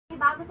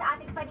bago sa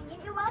ating paningin.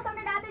 I-welcome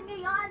na natin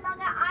ngayon,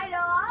 mga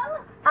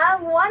idol!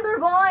 Ang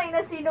wonderboy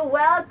na si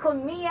Noel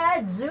Comia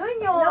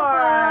Jr.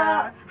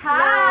 Hello.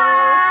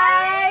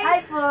 Hi!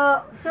 Hi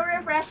po! So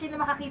refreshing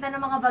na makakita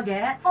ng mga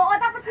bagets. Oo,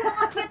 tapos yung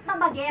mga cute na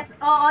bagets.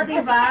 Oo,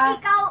 diba?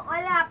 Kasi ikaw,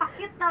 wala,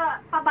 pa-cute na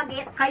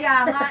pa-bagets.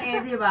 Kaya nga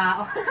diba?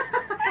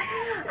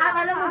 At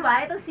alam mo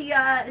ba, ito si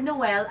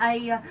Noel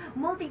ay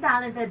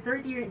multi-talented,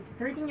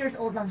 13 years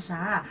old lang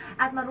siya.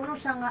 At marunong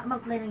siyang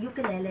mag-play ng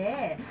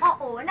ukulele.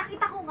 Oo,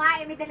 nakita ko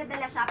nga, may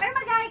dala-dala siya. Pero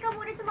mag-hi ka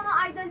muna sa mga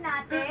idol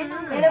natin.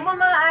 Hello po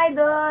mga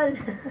idol!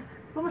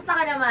 Kumusta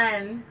ka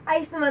naman?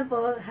 Ayos naman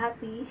po,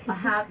 happy.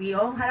 Happy,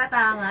 oh.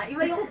 Halata nga.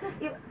 Iba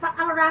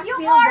ang raspy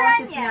Yung ng aura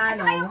boses niya, niya, at no?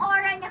 saka yung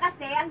aura niya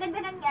kasi, ang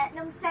ganda ng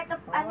set of,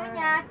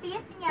 niya,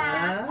 teeth niya.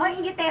 Ah. O,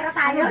 ingitera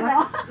tayo,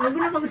 no? Huwag mo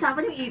na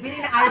pag-usapan yung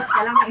ipin, inaayos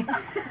ka lang eh.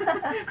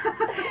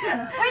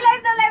 Uy,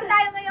 live na live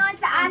tayo ngayon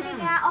sa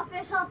ating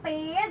official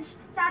page,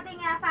 sa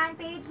ating fan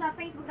page na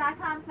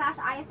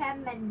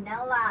facebook.com/iFM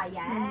Manila.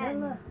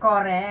 Yan.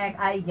 Correct.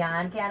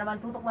 Ayan. Kaya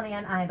naman tutok mo na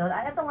yan, idol.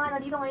 At ito nga,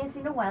 nandito ngayon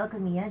si Noel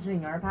Comia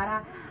Jr.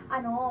 para,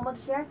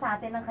 mag-share sa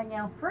atin ng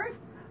kanyang first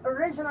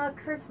original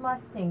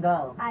Christmas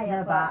single. Ay,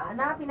 diba?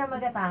 Na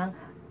pinamagatang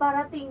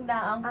Parating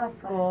Na Ang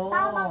Pasko.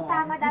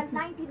 Tamang-tama dahil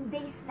 19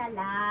 days na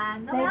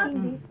lang. Noel,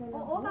 19 days na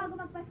lang. oo, bago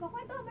magpasko.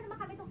 Kwento mo naman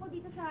kami tungkol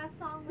dito sa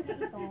song mo na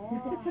ito.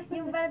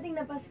 Yung parating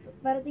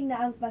na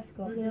ang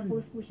Pasko,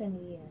 kinapost po siya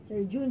ni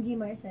Sir Junji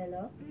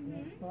Marcelo.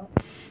 Yes po.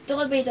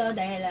 Tungkol po ito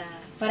dahil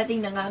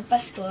parating na nga ang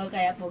Pasko,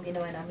 kaya po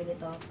ginawa namin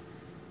ito.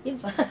 Yun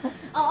pa.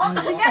 Oo,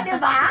 kasi nga, di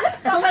ba?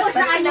 Tungkol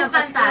saan yung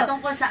Pasko. kanta?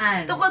 Tungkol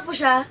saan? Tungkol po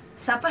siya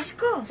sa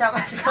Pasko. Sa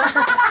Pasko.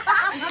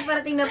 Kasi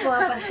parating na po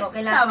ang Pasko,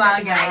 kailangan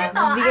Sabagay. natin Ano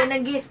to, magbigay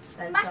ng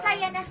gifts.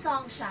 Masaya na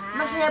song siya.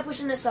 Masaya po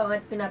siya na song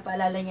at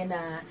pinapaalala niya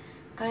na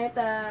kahit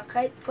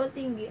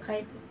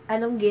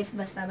anong gift,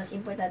 basta mas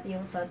importante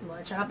yung thought mo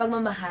at saka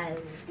pagmamahal.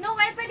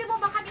 Noel, pwede mo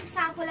ba kaming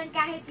sampulan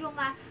kahit yung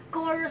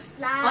chorus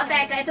lang? O,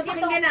 teka, ito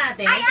pakinggan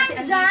natin. Ay,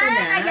 kasi andyan! andito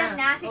na. Ayan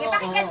na. Sige, Oo.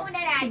 pakinggan muna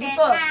natin. Sige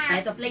po.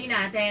 Ha? Ito, play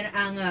natin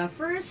ang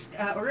first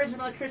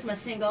original Christmas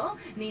single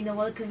ni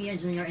Noel Comia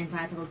Jr.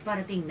 entitled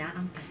Parating Na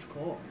Ang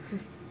Pasko.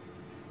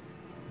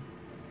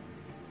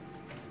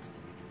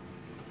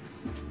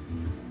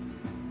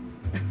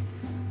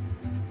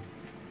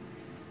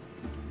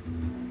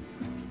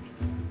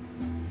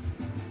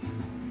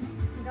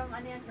 Hanggang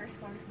ano yan, first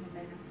chorus mo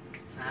tayo?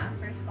 Ha?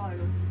 First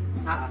chorus.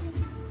 Ha?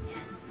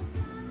 Yan.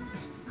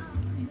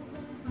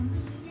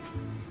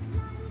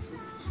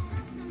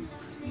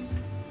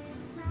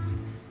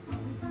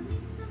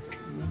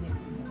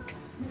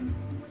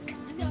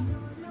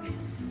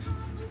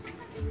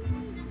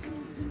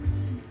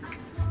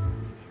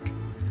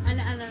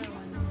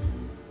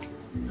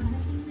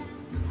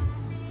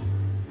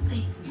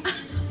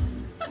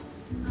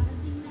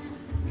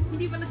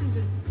 Hindi pa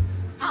nasunod.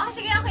 Oo,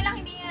 sige, okay lang.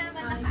 Hindi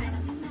naman nakaano.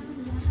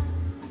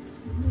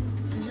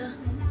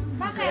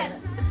 Bakit?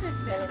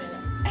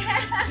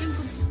 Yung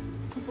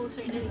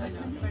composer ng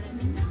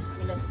parating na.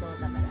 Ilang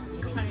nota pala.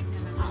 Correct na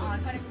lang. Oo,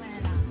 correct mo na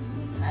lang.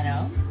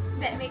 Ano?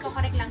 Hindi, may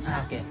ko-correct lang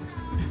siya. Okay.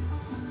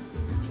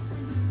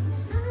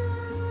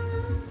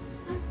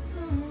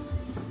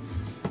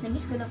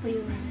 Namiss ko na po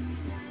yung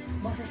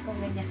boses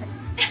kong ganyan.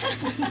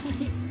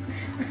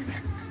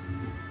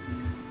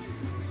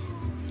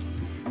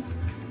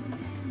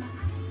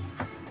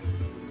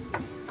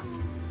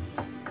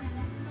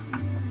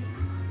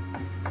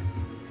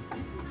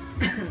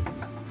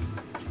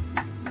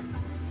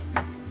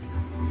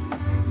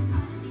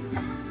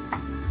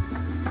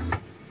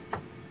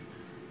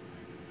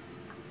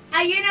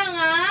 Ayun na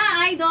nga,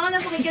 idol,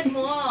 napakinggan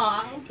mo.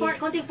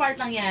 Konting part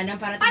lang yan ng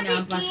Parating Na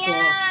Ang Pasko.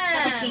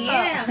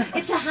 Patikim.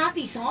 It's a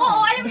happy song.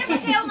 Oo, alam mo,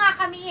 nasasayaw nga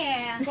kami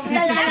eh.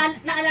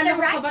 Naalala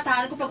ko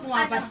kabataan ko pag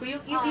pumapasko,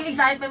 yung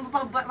excitement mo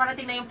pag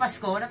parating na yung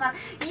Pasko, na parang,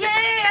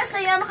 yay!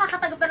 Saya!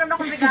 Makakatanggap na naman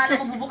ako ng regalo,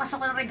 mabubukas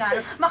ako ng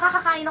regalo,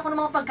 makakakain ako ng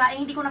mga pagkain,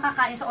 hindi ko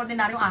nakakain sa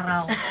ordinaryong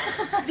araw.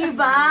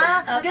 Diba?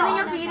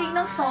 Ganun yung feeling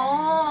ng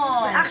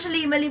song.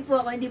 Actually, mali po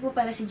ako. Hindi po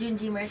pala si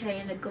Junji Marcelo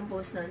yung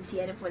nag-compose nun. Si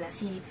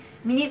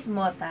Minith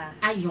Mota.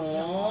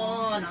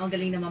 Ayun! Ang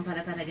galing naman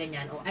pala talaga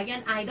niyan. O,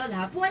 ayan, idol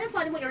ha. Pwede mo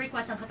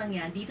i-request ang katang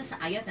yan dito sa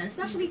iFM.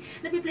 Especially,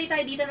 napiplay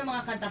tayo dito ng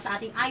mga kanta sa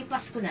ating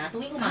iPasko na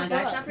tuwing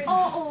umaga. Siyempre,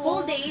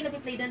 whole day,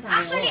 napiplay din tayo.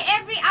 Actually,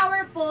 every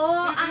hour po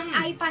ang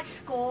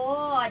iPasko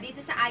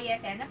dito sa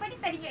iFM. Na pwede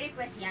nyo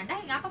i-request yan.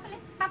 Dahil nga,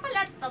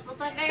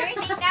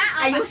 paparinig na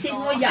ang Ayusin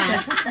Pasko. mo yan.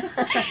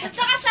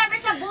 Tsaka syempre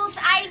sa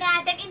Bullseye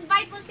natin,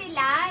 invite po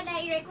sila na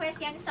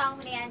i-request yung song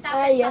na yan.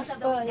 Tapos Yes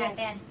song po, sa yes.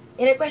 natin.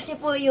 I-request niyo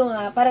po yung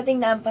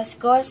Parating Na Ang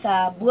Pasko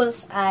sa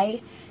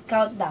Bullseye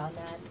Countdown.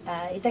 At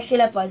i-text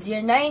sila po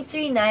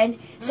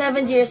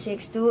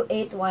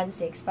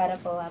 0939-706-2816 para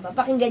po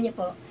mapakinggan niyo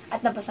po at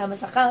napasama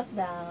sa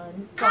countdown.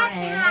 At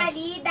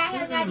Halle,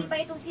 dahil nga di ba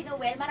itong si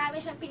Noel, marami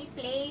siyang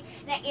piniplay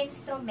na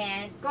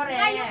instrument. Correct.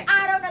 Ngayong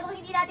araw na ito,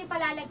 hindi natin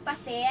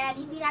palalagpasin,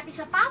 hindi natin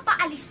siya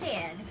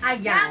papaalisin.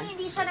 Ayan. Nang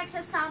hindi siya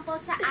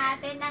nagsasample sa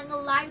atin ng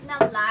live na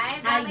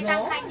live. Gamit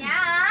ang Ayun.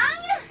 kanyang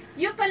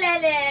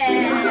Ukulele!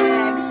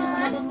 Gusto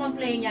ko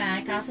mag-play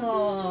niya, kaso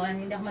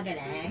hindi ako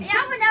magaling. Kaya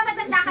mo na,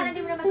 matanda ka na,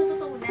 hindi mo na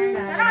matututunan.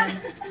 Charot!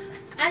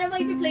 Ano mo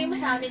ipi-play mo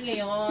sa amin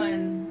ngayon?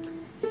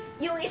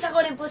 Yung isa ko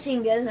rin po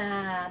single na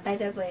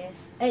title po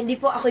is, hindi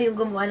po ako yung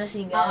gumawa ng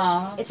single.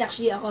 Oo. It's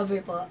actually a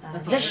cover po.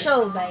 Okay. The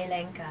Show by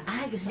Lenka.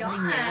 Ay, gusto ko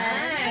rin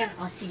yan.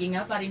 O, sige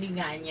nga, parinig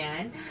nga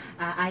yan.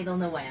 Idol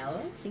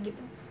Noel. Sige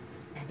po.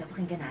 Ito,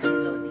 pakinggan natin,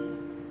 Lodi.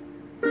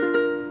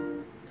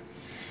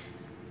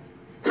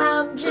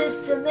 I'm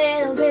just a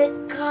little bit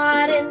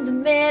caught in the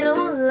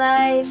middle.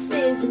 Life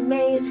is a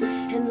maze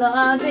and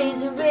love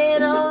is a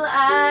riddle.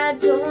 I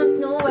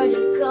don't know where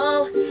to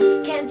go.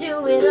 Can't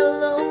do it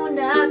alone.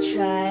 I've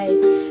tried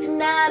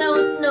and I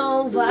don't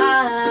know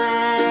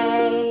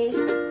why.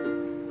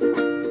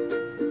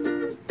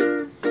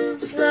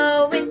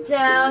 Slow it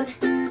down,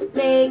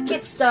 make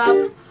it stop,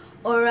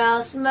 or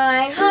else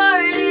my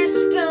heart is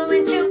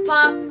going to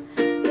pop.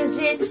 'Cause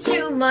it's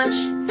too much,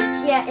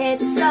 yeah,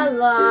 it's a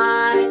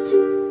lot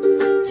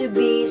to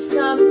be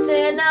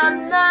something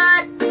I'm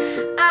not.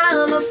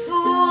 I'm a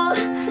fool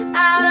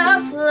out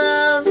of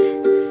love,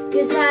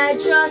 'cause I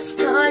just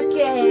can't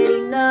get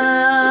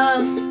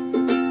enough.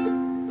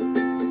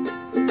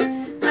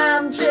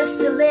 I'm just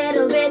a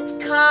little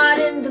bit caught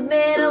in the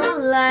middle.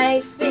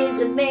 Life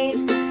is a maze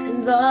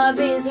and love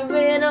is a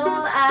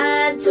riddle.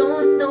 I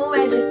don't know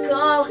where to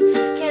go,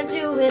 can't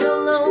do it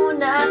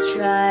alone. I've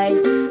tried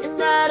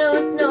and I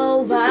don't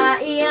know why.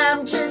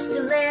 I'm just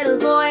a little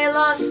boy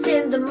lost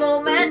in the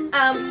moment.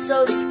 I'm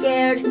so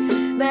scared,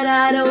 but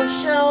I don't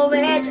show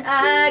it.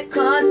 I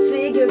can't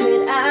figure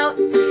it out,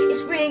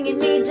 it's bringing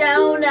me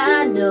down.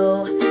 I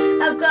know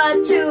I've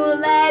got to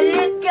let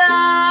it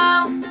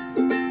go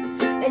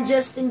and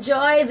just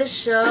enjoy the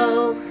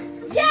show.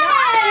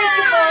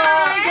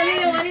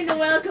 Galing yung ni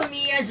Noel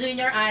Comia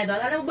Jr. Idol.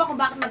 Alam mo ba kung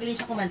bakit magaling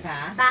siya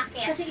kumanta?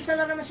 Bakit? Kasi isa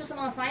lang naman siya sa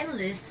mga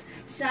finalists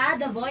sa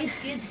The Voice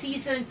Kids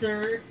Season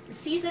 4.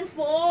 Season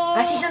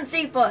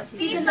 3 po.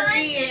 Season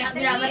 3.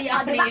 Binabali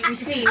ako ni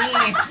Miss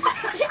Queenie.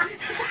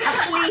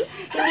 Actually,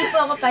 hindi po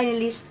ako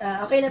finalist.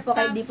 Okay na po,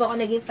 kahit di po ako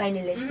naging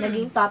finalist.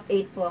 Naging top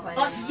 8 po ako.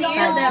 Oh, still,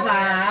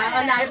 diba?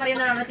 Ang layo pa rin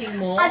nararating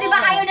mo. O, di ba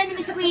ayaw na ni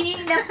Miss Queenie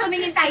na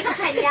tumingin tayo sa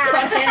kanya?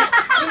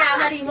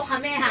 Minamali mo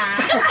kami, ha?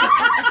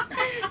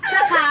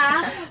 Tsaka,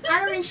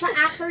 ano rin siya,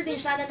 actor din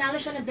siya. Nanalo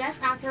siya ng Best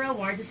Actor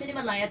Award sa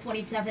Cinemalaya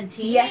 2017.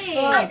 Yes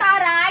po. Ang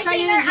taray, Siya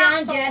yung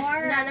youngest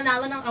singer-actor. na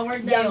nanalo ng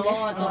award na yun.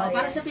 Youngest po,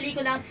 Para yes. sa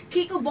pelikulang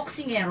Kiko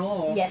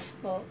Boxingero. Yes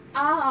po.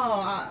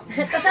 Oh,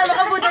 Kasama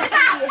ka po doon sa...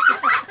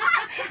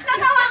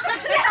 Natawa ko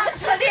sa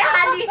reaction ni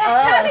Halle.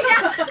 Oh. Sabi niya,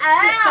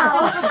 ow!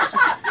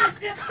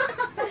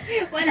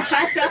 wala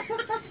na.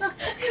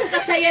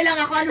 Masaya lang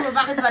ako. Ano ba?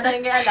 Bakit ba na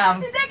hindi alam?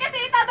 Hindi, kasi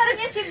itatanong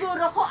niya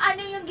siguro kung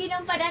ano yung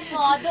ginampanan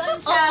mo doon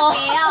sa Oo.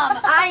 film.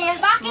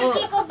 Yes Bakit po.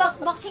 Kiko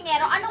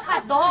Boxingero? Ano ka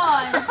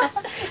doon?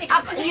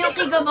 Ako, yung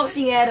Kiko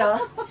Boxingero.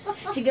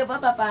 Sige po,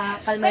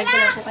 papakalmahin ko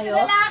lang po kayo.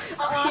 Relax.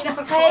 Okay na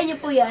ako. Kaya niyo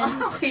po yan.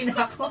 Okay na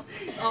ako.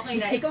 Okay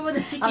na. Ikaw mo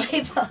na si Okay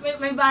Kiko. po.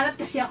 May balat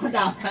kasi ako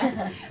dapat.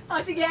 Oh,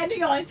 sige, ano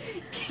yun?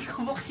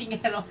 Kiko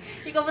Boxingero.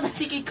 Ikaw mo na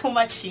si Kiko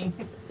Matching.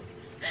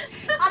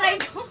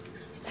 Aray ko.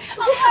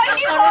 Ang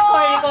corny mo! Parang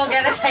corny ko.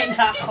 Ganasign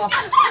na ako.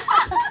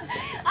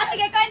 Oh,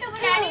 sige, kwento mo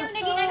na. Ano yung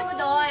naging ano mo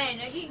doon?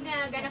 Naging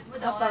ganap mo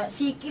Opo, doon?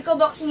 si Kiko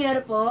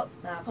Boxingero po,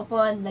 ako po,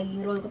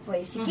 naging role ko po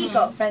ay si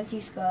Kiko,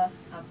 Francisco.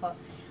 Opo.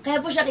 Kaya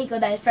po siya Kiko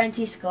dahil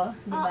Francisco,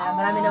 di ba? Oo.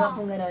 Marami naman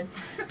pong ganun.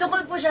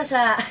 Tukol po siya sa,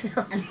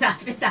 ano, Ang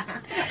lapit ah.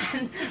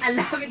 Ang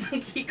lapit ng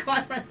Kiko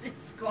at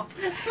Francisco.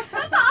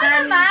 Oo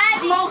naman!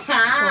 Oo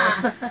nga.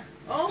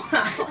 Oo nga.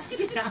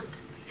 Sige na.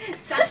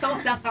 Tatawa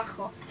lang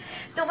ako.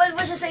 tukol po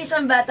siya sa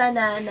isang bata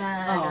na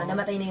Oo.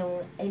 namatay na yung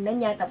ina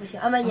niya, tapos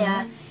yung ama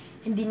niya,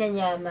 hindi na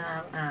niya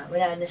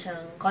wala na siyang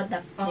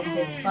contact with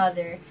his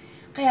father.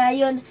 Kaya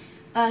yun,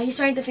 he's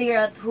trying to figure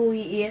out who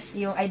he is,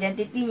 yung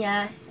identity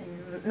niya.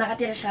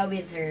 Nakatira siya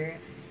with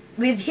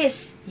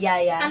his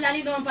yaya. Ang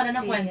lalim naman pala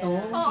ng kwento.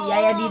 Si Oo.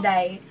 Yaya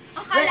Diday.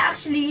 Akala- Well,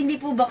 actually, hindi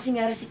po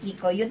boxingero si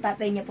Kiko. Yung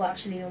tatay niya po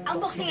actually yung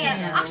Ang boxingero.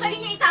 boxingero. Actually,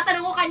 yung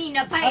itatanong ko kanina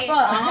pa eh. Opo.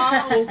 Ah,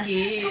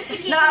 okay.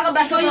 Nakakabasa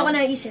Ikaw po yung- ako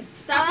naisip.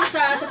 Tapos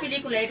sa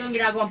pelikula, ikaw yung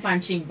ginagawang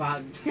punching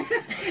bag.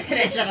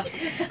 Charot.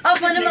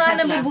 Opo, ano mga Precious lang.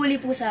 nabubuli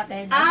po sa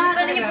akin. Ah, Actually,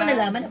 paano niyo po talaga?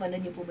 nalaman?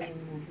 Napanood niyo po ba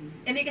yung movie?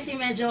 Hindi kasi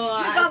medyo...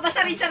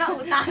 Nagbabasa rin siya ng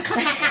utak.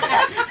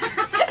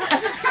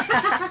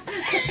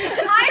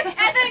 Ay,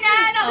 eto na.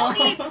 Naku,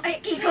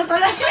 Kiko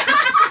tuloy.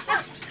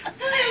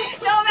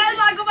 Noel,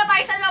 bago pa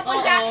tayo sa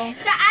napunta, Oo.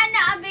 saan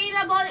na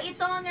available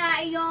itong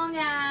iyong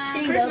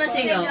Single Christmas po.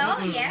 single. singles?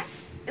 Mm. Yes.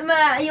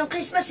 Yung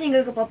Christmas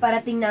single ko po,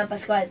 Parating Na Ang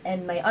Pasko,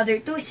 and my other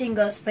 2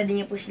 singles, pwede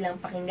niyo po silang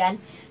pakinggan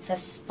sa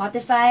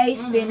Spotify,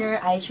 Spinner,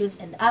 iTunes,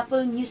 and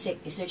Apple Music.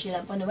 I-search niyo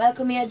lang po Noel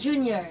Comia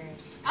Jr.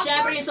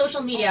 Siyempre yung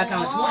social media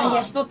accounts mo.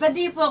 Yes po,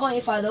 pwede niyo po akong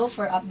i-follow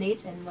for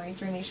updates and more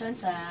information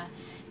sa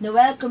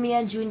Noel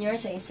Comia Jr.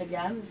 sa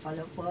Instagram.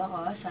 Follow po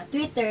ako sa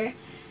Twitter,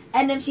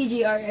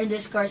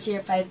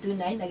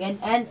 NMCJR_0529. Again,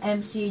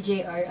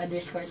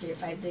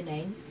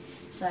 NMCJR_0529.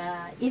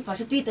 Sa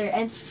Twitter,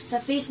 and sa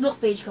Facebook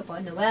page ko po,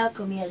 Noel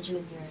Comia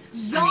Jr.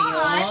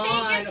 Yon!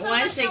 Thank you so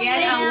Once much, again,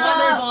 Noel. ang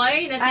wonderboy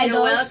na si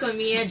Idols. Noel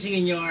Comia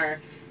Jr.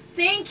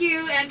 Thank you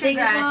and Thank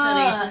you po.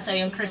 congratulations sa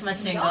iyong Christmas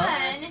single.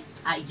 Yon!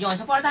 Ayun,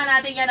 supportahan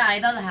natin yan,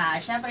 Idol, ha?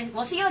 Siyempre,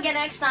 we'll see you again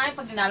next time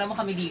pag dinala mo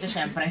kami dito,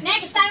 siyempre.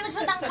 Next time, mas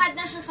matangkad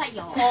na siya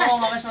sa'yo. Oo,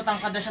 mas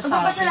matangkad na siya sa akin.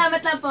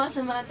 Magpapasalamat lang po sa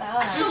mga tao.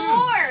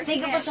 Sure!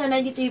 Thank you po sa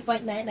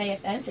 93.9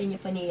 IFM sa inyo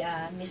po ni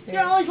Mr.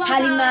 You're always welcome.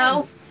 Halimaw.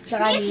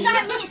 Tsaka Miss ni... siya,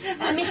 miss!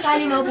 Miss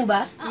Halimaw po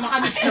ba?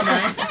 Makamiss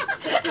naman.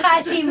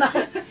 Halimaw.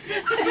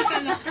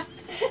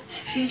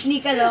 Si Miss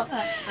Nikka Loka.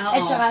 Oo.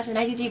 At saka sa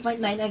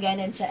 93.9 again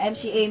and sa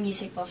MCA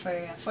Music po for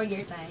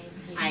your time.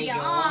 Ayun.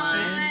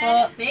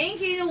 Po.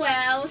 Thank you,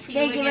 Noel. See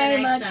Thank you you again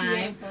very next much.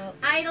 time. Yun po.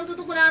 Idol,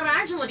 tutok ko lang ang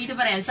radyo mo dito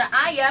pa rin sa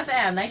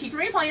iFM 93.9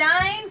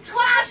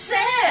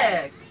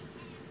 Classic!